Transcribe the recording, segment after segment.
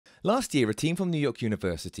Last year, a team from New York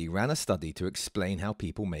University ran a study to explain how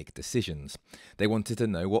people make decisions. They wanted to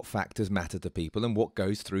know what factors matter to people and what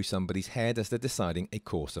goes through somebody's head as they're deciding a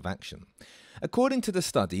course of action. According to the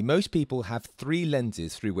study, most people have three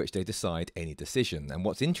lenses through which they decide any decision, and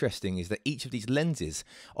what's interesting is that each of these lenses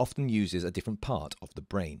often uses a different part of the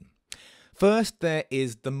brain. First, there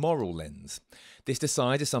is the moral lens. This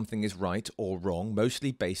decides if something is right or wrong,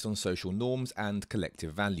 mostly based on social norms and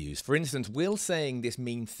collective values. For instance, will saying this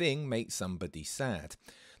mean thing make somebody sad?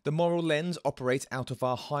 The moral lens operates out of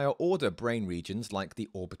our higher order brain regions like the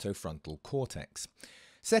orbitofrontal cortex.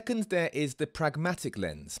 Second, there is the pragmatic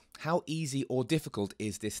lens. How easy or difficult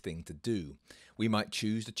is this thing to do? We might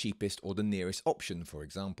choose the cheapest or the nearest option, for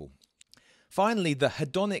example. Finally, the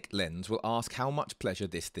hedonic lens will ask how much pleasure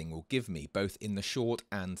this thing will give me, both in the short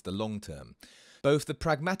and the long term. Both the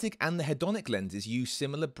pragmatic and the hedonic lenses use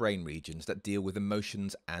similar brain regions that deal with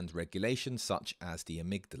emotions and regulation, such as the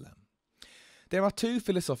amygdala. There are two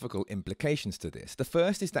philosophical implications to this. The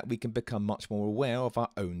first is that we can become much more aware of our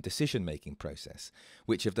own decision-making process.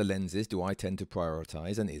 Which of the lenses do I tend to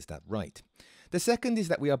prioritize, and is that right? The second is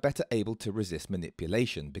that we are better able to resist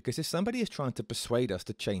manipulation, because if somebody is trying to persuade us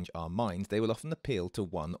to change our minds, they will often appeal to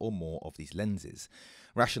one or more of these lenses.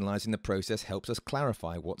 Rationalizing the process helps us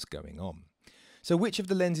clarify what's going on. So which of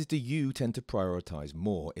the lenses do you tend to prioritize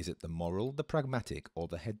more? Is it the moral, the pragmatic, or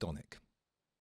the hedonic?